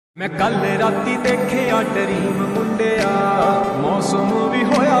मैं कल राती देखिया ड्रीम मुंडिया, मौसम भी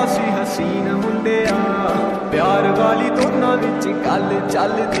होया सी हसीन मुंडिया। प्यार वाली दोनों विच गल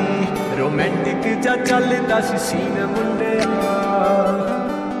चलदी, रोमांटिक जा चलदा सी सीन मुंडिया।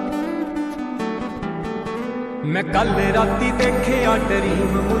 मैं कल राती देखिया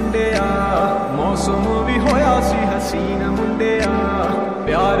ड्रीम मुंडिया, मौसम भी होया सी हसीन मुंडिया।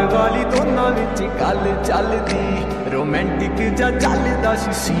 प्यार वाली दोनों विच गल चलदी, रोमांटिक जा चलदा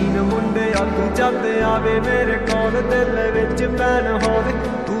सी सीन मुंडिया। तू जद आवे मेरे कोल दिल विच बैन होवे,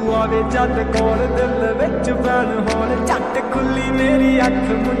 तू आवे जद कोल दिल विच बैन होवे। झट खुली मेरी अख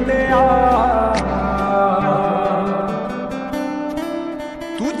मुंडिया,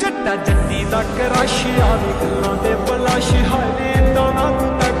 तू जट्टा जट्टी दा क्रश आवे गल्लां दे बलाश। हाय ताना तू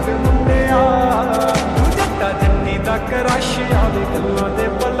तक मुंडिया, तू जट्टा जट्टी दा क्रश आवे गल्लां दे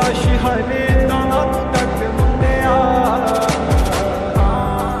बलाश। हाय ताना तू तक मुंडिया।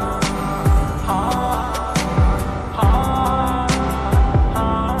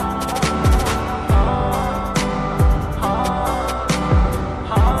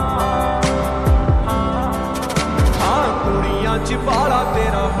 बाला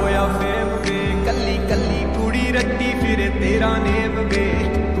तेरा होया फेम वे, कली कली कुड़ी रट्टी फिरे तेरा नेम वे।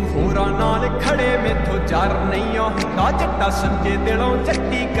 तू होरा नाल खड़े मेथों जार नहीं आउंदा, जट्टा सच्चे दिलों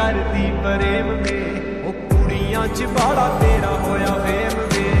चट्टी करदी प्रेम वे। ओ कुड़ियां च बाला तेरा होया फेम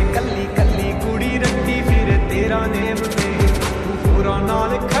वे, कली कली कुड़ी रट्टी फिरे तेरा नेम वे। तू होरा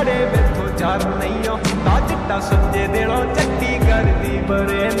नाल खड़े मेथों जार नहीं आउंदा, जट्टा सच्चे दिलों चट्टी करदी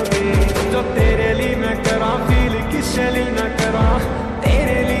प्रेम वे। जो तेरे लिए मैं करा फील किसे लिए ना करा,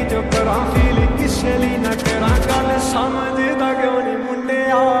 तेरे लिए जो करा फील किसे लिए ना करा। गल समझदा क्यों नहीं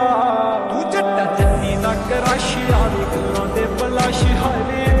मुंडिया, तू जट्टा जट्टी दा क्रश आवे गल्लां दे बलाश।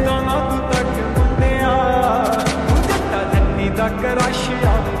 हाय ताना तू तक मुंडिया, तू जट्टा जट्टी दा क्रश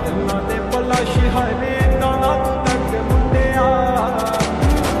आवे गल्लां दे बलाश। हाय ताना तू तक मुंडिया।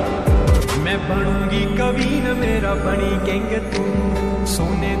 मैं बनूंगी कवीन मेरा बनी किंग तू,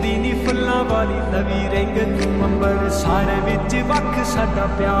 सोने दी नी फुल्लां वाली नवी रिंग तू। अंबर सारे विच वख साडा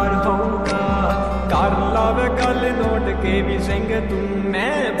प्यार होऊगा, कर लावे गल नोट के भी सिंग तू।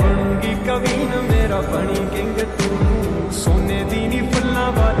 मैं बनूंगी कवीन मेरा बनी किंग तू, सोने दी नी फुल्लां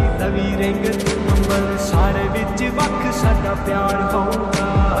वाली नवी रिंग तू। अंबर सारे विच वख साडा प्यार होऊगा,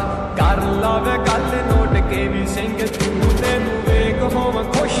 कर लावे गल नोट के भी सिंग तू। तेनू वेख होवां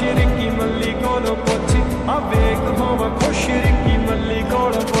खुश रिक्की मल्ली कोलों पुछ, आ वेख होवां खुश रिक्की मल्ली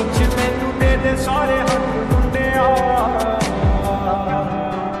कोलों पुछ। मैनू दे दे सारे हक मुंडिया,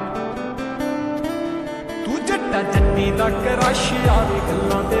 तू जट्टा जट्टी दा क्रश आवे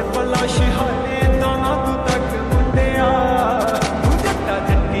गल्लां दे बलाश। हाय ताना तू तक मुंडिया, तू जट्टा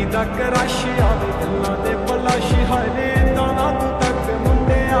जट्टी दा क्रश